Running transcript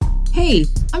Hey,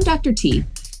 I'm Dr. T,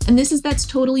 and this is That's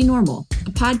Totally Normal,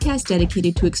 a podcast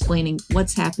dedicated to explaining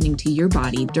what's happening to your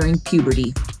body during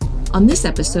puberty. On this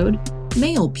episode,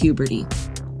 male puberty.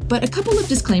 But a couple of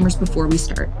disclaimers before we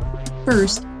start.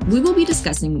 First, we will be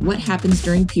discussing what happens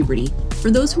during puberty for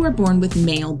those who are born with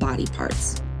male body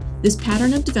parts. This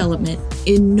pattern of development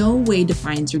in no way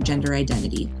defines your gender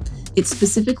identity. It's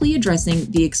specifically addressing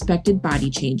the expected body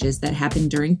changes that happen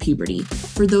during puberty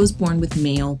for those born with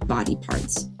male body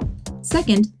parts.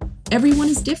 Second, everyone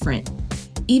is different.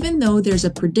 Even though there's a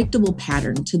predictable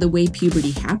pattern to the way puberty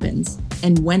happens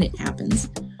and when it happens,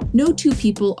 no two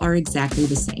people are exactly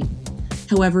the same.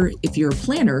 However, if you're a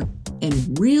planner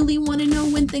and really want to know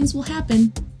when things will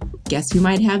happen, guess who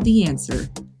might have the answer?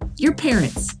 Your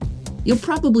parents. You'll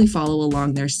probably follow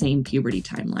along their same puberty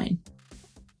timeline.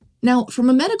 Now, from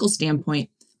a medical standpoint,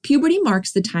 puberty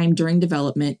marks the time during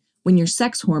development when your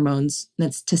sex hormones,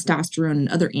 that's testosterone and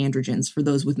other androgens for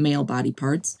those with male body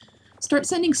parts, start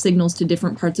sending signals to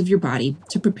different parts of your body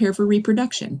to prepare for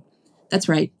reproduction. That's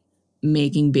right,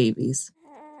 making babies.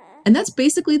 And that's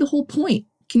basically the whole point.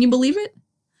 Can you believe it?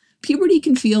 Puberty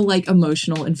can feel like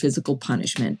emotional and physical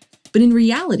punishment, but in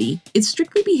reality, it's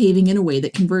strictly behaving in a way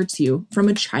that converts you from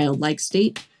a childlike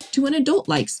state to an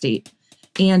adult-like state,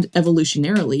 and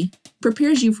evolutionarily,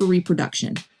 prepares you for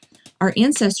reproduction. Our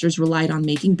ancestors relied on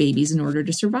making babies in order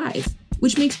to survive,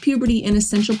 which makes puberty an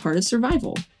essential part of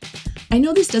survival. I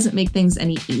know this doesn't make things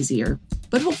any easier,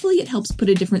 but hopefully it helps put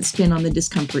a different spin on the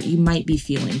discomfort you might be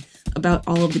feeling about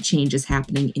all of the changes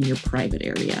happening in your private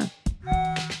area.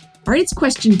 All right, it's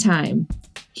question time.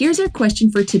 Here's our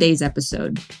question for today's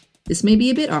episode. This may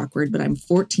be a bit awkward, but I'm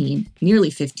 14,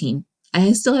 nearly 15.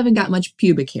 I still haven't got much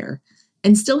pubic hair,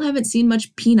 and still haven't seen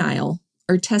much penile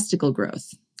or testicle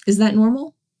growth. Is that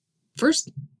normal?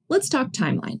 First, let's talk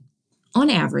timeline. On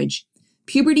average,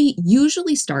 puberty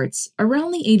usually starts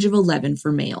around the age of 11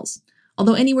 for males,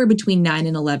 although anywhere between 9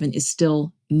 and 11 is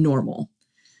still normal.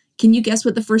 Can you guess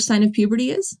what the first sign of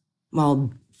puberty is?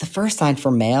 Well, the first sign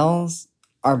for males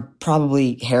are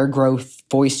probably hair growth,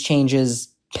 voice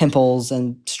changes, pimples,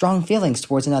 and strong feelings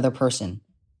towards another person.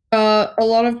 A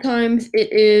lot of times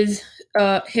it is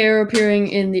hair appearing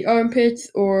in the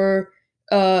armpits or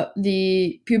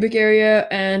the pubic area,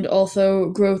 and also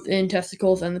growth in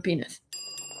testicles and the penis.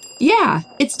 Yeah,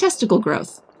 it's testicle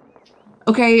growth.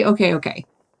 Okay.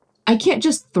 I can't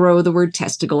just throw the word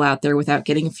testicle out there without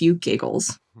getting a few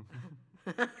giggles.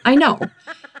 I know.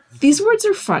 These words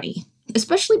are funny,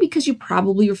 especially because you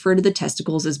probably refer to the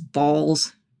testicles as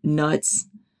balls, nuts,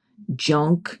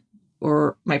 junk,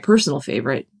 or my personal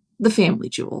favorite, the family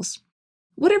jewels.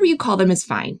 Whatever you call them is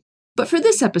fine, but for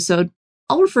this episode,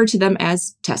 I'll refer to them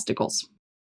as testicles.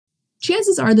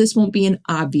 Chances are this won't be an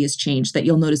obvious change that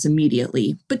you'll notice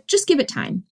immediately, but just give it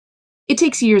time. It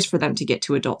takes years for them to get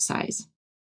to adult size.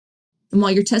 And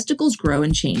while your testicles grow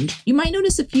and change, you might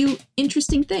notice a few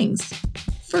interesting things.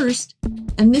 First,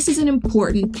 and this is an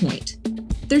important point,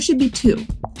 there should be two.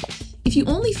 If you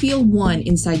only feel one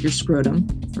inside your scrotum,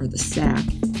 or the sac,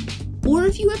 or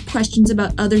if you have questions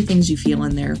about other things you feel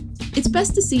in there, it's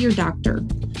best to see your doctor,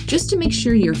 just to make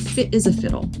sure you're fit as a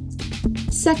fiddle.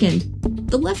 Second,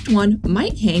 the left one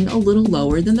might hang a little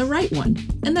lower than the right one,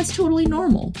 and that's totally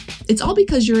normal. It's all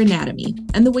because your anatomy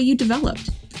and the way you developed.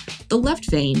 The left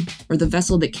vein, or the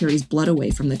vessel that carries blood away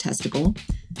from the testicle,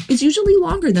 is usually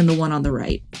longer than the one on the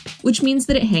right, which means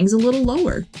that it hangs a little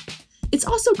lower. It's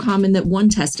also common that one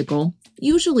testicle,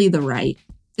 usually the right,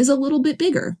 is a little bit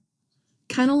bigger.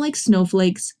 Kind of like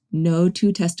snowflakes, no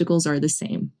two testicles are the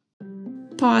same.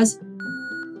 Pause.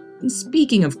 And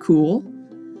speaking of cool,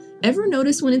 ever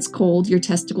notice when it's cold your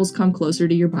testicles come closer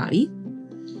to your body?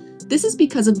 This is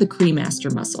because of the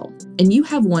cremaster muscle, and you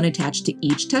have one attached to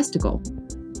each testicle.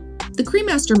 The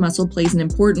cremaster muscle plays an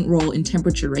important role in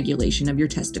temperature regulation of your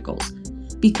testicles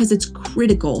because it's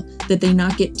critical that they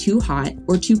not get too hot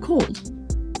or too cold.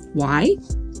 Why?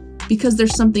 Because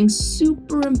there's something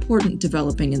super important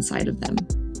developing inside of them.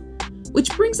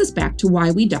 Which brings us back to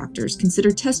why we doctors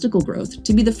consider testicle growth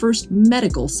to be the first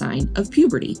medical sign of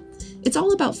puberty. It's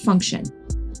all about function.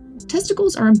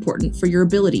 Testicles are important for your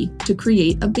ability to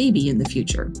create a baby in the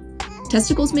future.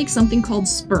 Testicles make something called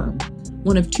sperm,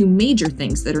 one of two major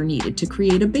things that are needed to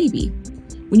create a baby.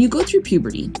 When you go through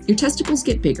puberty, your testicles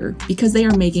get bigger because they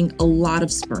are making a lot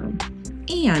of sperm,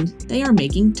 and they are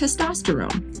making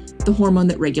testosterone, the hormone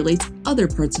that regulates other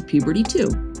parts of puberty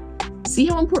too. See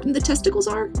how important the testicles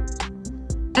are?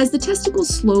 As the testicles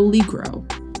slowly grow,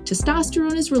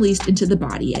 testosterone is released into the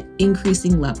body at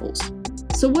increasing levels.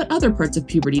 So what other parts of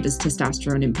puberty does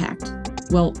testosterone impact?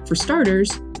 Well, for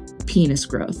starters, penis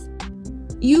growth.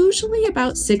 Usually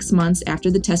about 6 months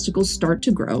after the testicles start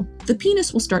to grow, the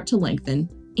penis will start to lengthen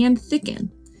and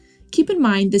thicken. Keep in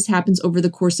mind this happens over the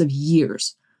course of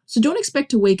years, so don't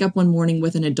expect to wake up one morning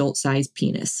with an adult-sized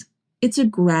penis. It's a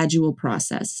gradual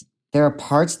process. There are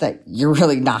parts that you're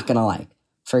really not going to like.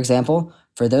 For example,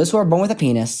 for those who are born with a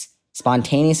penis,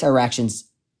 spontaneous erections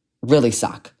really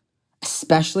suck,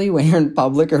 especially when you're in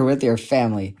public or with your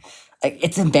family. Like,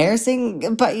 it's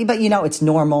embarrassing, but it's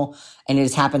normal, and it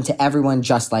has happened to everyone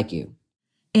just like you.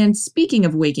 And speaking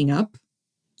of waking up,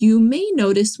 you may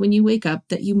notice when you wake up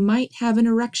that you might have an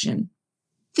erection.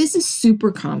 This is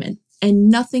super common and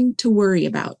nothing to worry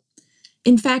about.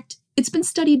 In fact, it's been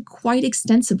studied quite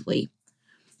extensively.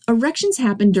 Erections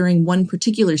happen during one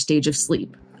particular stage of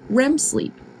sleep, REM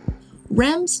sleep.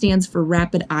 REM stands for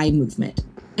rapid eye movement,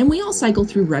 and we all cycle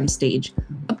through REM stage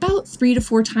about 3 to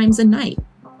 4 times a night.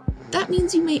 That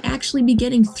means you may actually be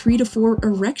getting 3 to 4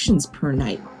 erections per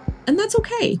night, and that's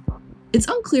okay. It's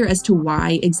unclear as to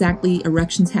why exactly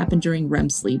erections happen during REM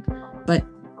sleep, but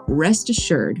rest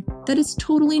assured that it's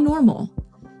totally normal,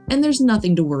 and there's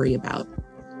nothing to worry about.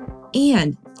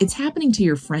 And it's happening to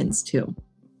your friends too.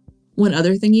 One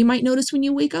other thing you might notice when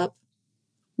you wake up: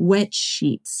 wet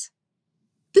sheets.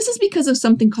 This is because of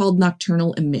something called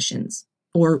nocturnal emissions,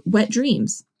 or wet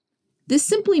dreams. This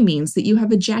simply means that you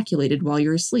have ejaculated while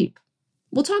you're asleep.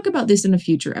 We'll talk about this in a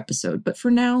future episode, but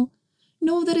for now,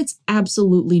 know that it's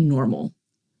absolutely normal.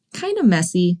 Kind of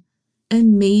messy,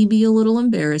 and maybe a little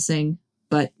embarrassing,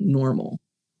 but normal.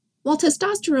 While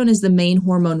testosterone is the main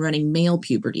hormone running male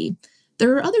puberty,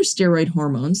 there are other steroid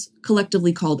hormones,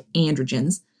 collectively called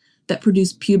androgens, that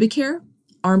produce pubic hair,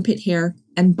 armpit hair,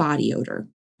 and body odor.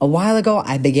 A while ago,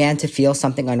 I began to feel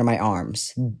something under my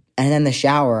arms. And in the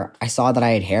shower, I saw that I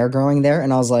had hair growing there,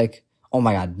 and I was like, oh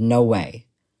my God, no way.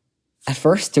 At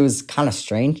first, it was kind of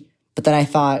strange, but then I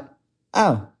thought,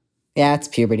 oh, yeah, it's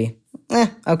puberty.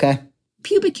 Okay.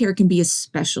 Pubic hair can be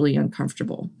especially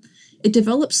uncomfortable. It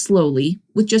develops slowly,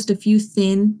 with just a few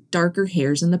thin, darker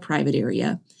hairs in the private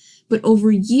area, but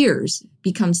over years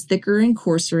becomes thicker and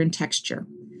coarser in texture.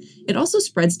 It also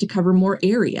spreads to cover more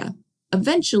area,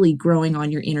 eventually growing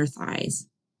on your inner thighs.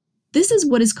 This is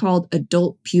what is called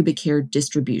adult pubic hair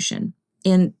distribution,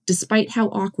 and despite how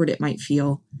awkward it might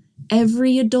feel,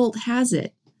 every adult has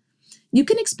it. You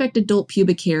can expect adult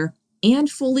pubic hair and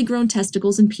fully grown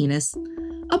testicles and penis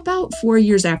about 4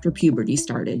 years after puberty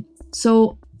started,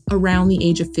 so around the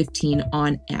age of 15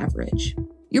 on average.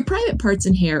 Your private parts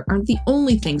and hair aren't the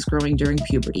only things growing during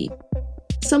puberty.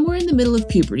 Somewhere in the middle of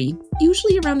puberty,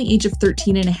 usually around the age of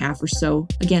 13 and a half or so,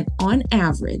 again, on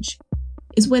average,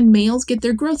 is when males get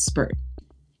their growth spurt.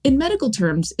 In medical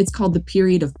terms, it's called the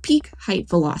period of peak height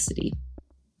velocity.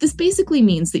 This basically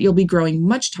means that you'll be growing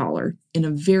much taller in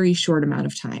a very short amount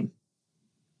of time.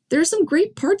 There are some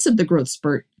great parts of the growth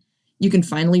spurt. You can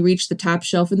finally reach the top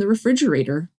shelf in the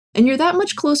refrigerator, and you're that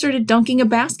much closer to dunking a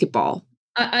basketball.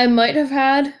 I might have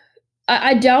had,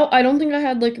 I don't think I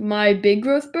had like my big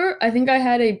growth spurt. I think I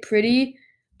had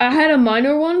a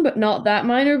minor one, but not that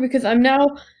minor, because I don't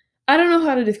know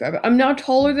how to describe it. I'm now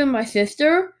taller than my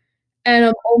sister, and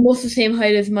I'm almost the same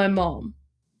height as my mom.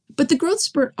 But the growth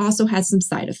spurt also has some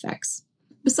side effects.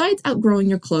 Besides outgrowing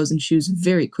your clothes and shoes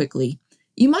very quickly,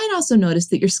 you might also notice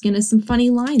that your skin has some funny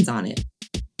lines on it.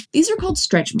 These are called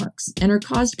stretch marks and are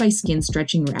caused by skin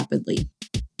stretching rapidly.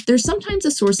 They're sometimes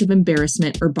a source of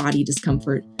embarrassment or body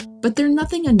discomfort, but they're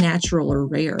nothing unnatural or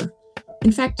rare.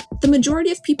 In fact, the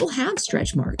majority of people have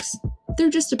stretch marks. They're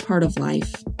just a part of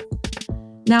life.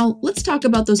 Now, let's talk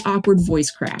about those awkward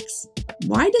voice cracks.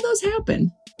 Why do those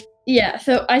happen? Yeah,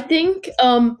 so I think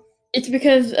it's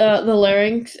because the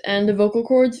larynx and the vocal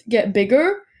cords get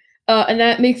bigger, and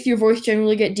that makes your voice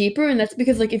generally get deeper, and that's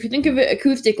because, like, if you think of it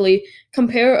acoustically,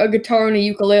 compare a guitar and a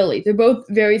ukulele. They're both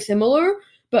very similar,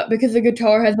 but because the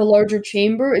guitar has a larger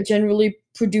chamber, it generally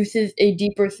produces a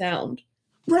deeper sound.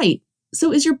 Right.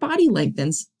 So as your body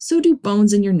lengthens, so do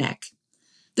bones in your neck.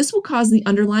 This will cause the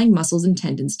underlying muscles and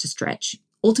tendons to stretch,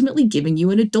 ultimately giving you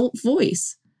an adult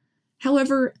voice.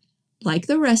 However, like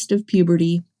the rest of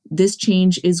puberty, this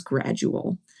change is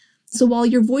gradual. So while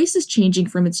your voice is changing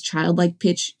from its childlike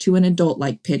pitch to an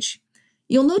adult-like pitch,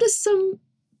 you'll notice some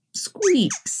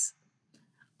squeaks.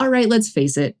 All right, let's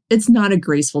face it, it's not a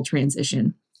graceful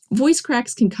transition. Voice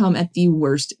cracks can come at the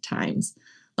worst times,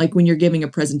 like when you're giving a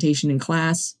presentation in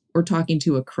class or talking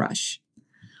to a crush.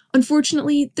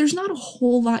 Unfortunately, there's not a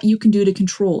whole lot you can do to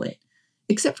control it,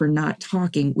 except for not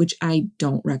talking, which I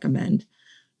don't recommend.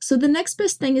 So the next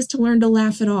best thing is to learn to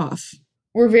laugh it off.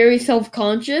 We're very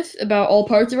self-conscious about all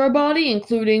parts of our body,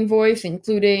 including voice,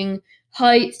 including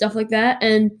height, stuff like that,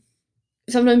 and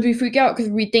sometimes we freak out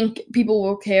because we think people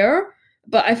will care,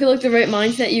 But I feel like the right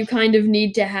mindset you kind of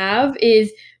need to have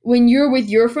is when you're with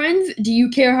your friends, do you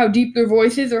care how deep their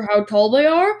voice is or how tall they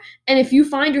are? And if you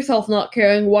find yourself not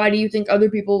caring, why do you think other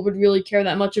people would really care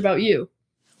that much about you?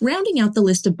 Rounding out the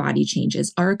list of body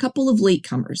changes are a couple of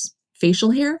latecomers: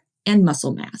 facial hair and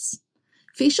muscle mass.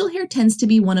 Facial hair tends to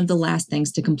be one of the last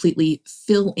things to completely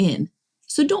fill in,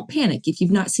 so don't panic if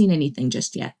you've not seen anything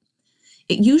just yet.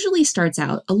 It usually starts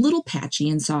out a little patchy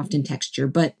and soft in texture,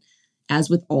 but as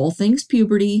with all things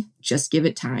puberty, just give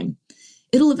it time.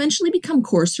 It'll eventually become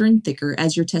coarser and thicker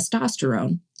as your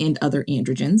testosterone, and other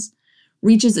androgens,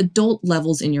 reaches adult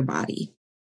levels in your body.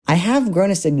 I have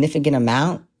grown a significant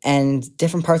amount, and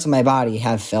different parts of my body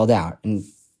have filled out, and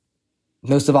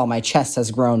most of all, my chest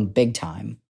has grown big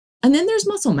time. And then there's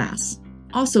muscle mass,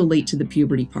 also late to the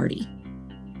puberty party.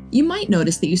 You might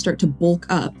notice that you start to bulk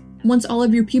up once all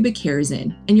of your pubic hair is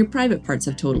in and your private parts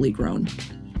have totally grown.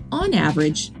 On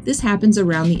average, this happens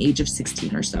around the age of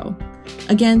 16 or so.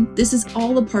 Again, this is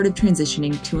all a part of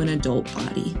transitioning to an adult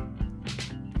body.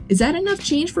 Is that enough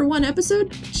change for one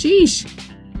episode? Sheesh!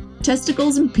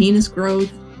 Testicles and penis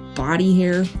growth, body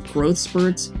hair, growth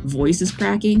spurts, voices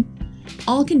cracking,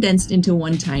 all condensed into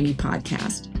one tiny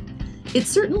podcast. It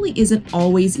certainly isn't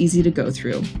always easy to go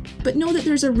through, but know that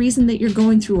there's a reason that you're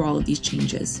going through all of these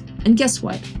changes. And guess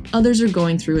what? Others are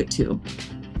going through it too.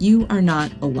 You are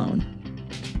not alone.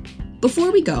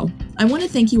 Before we go, I want to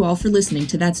thank you all for listening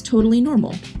to That's Totally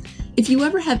Normal. If you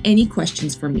ever have any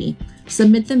questions for me,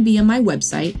 submit them via my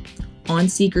website, on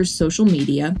Seeker's social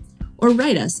media, or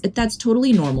write us at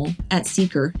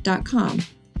that'stotallynormal@seeker.com.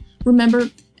 Remember,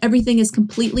 everything is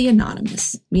completely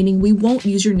anonymous, meaning we won't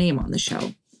use your name on the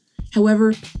show.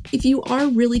 However, if you are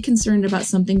really concerned about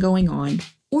something going on,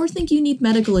 or think you need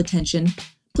medical attention,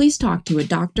 please talk to a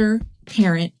doctor,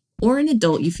 parent, or an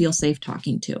adult you feel safe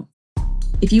talking to.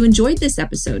 If you enjoyed this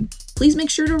episode, please make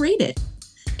sure to rate it.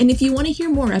 And if you want to hear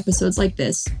more episodes like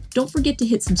this, don't forget to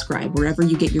hit subscribe wherever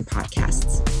you get your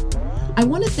podcasts. I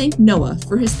want to thank Noah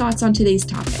for his thoughts on today's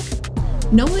topic.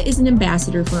 Noah is an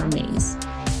ambassador for Amaze.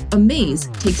 Amaze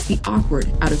takes the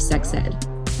awkward out of sex ed.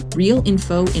 Real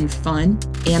info in fun,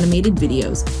 animated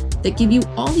videos that give you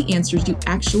all the answers you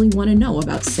actually want to know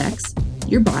about sex,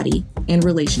 your body, and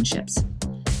relationships.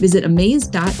 Visit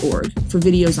amaze.org for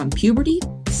videos on puberty,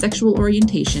 sexual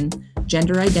orientation,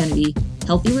 gender identity,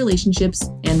 healthy relationships,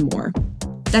 and more.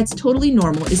 That's Totally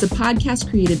Normal is a podcast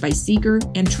created by Seeker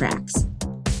and Trax.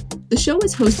 The show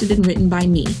is hosted and written by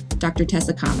me, Dr.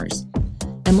 Tessa Commerce.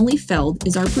 Emily Feld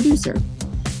is our producer.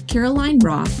 Caroline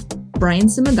Roth, Brian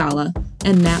Simagala,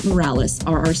 and Matt Morales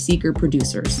are our Seeker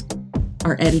producers.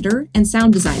 Our editor and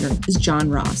sound designer is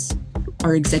John Ross.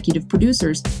 Our executive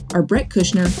producers are Brett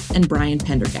Kushner and Brian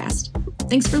Pendergast.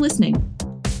 Thanks for listening.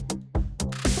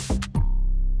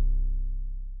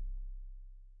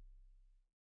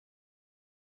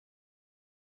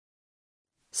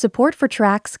 Support for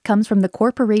Trax comes from the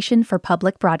Corporation for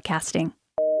Public Broadcasting.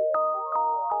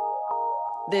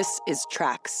 This is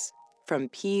Trax from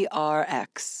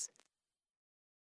PRX.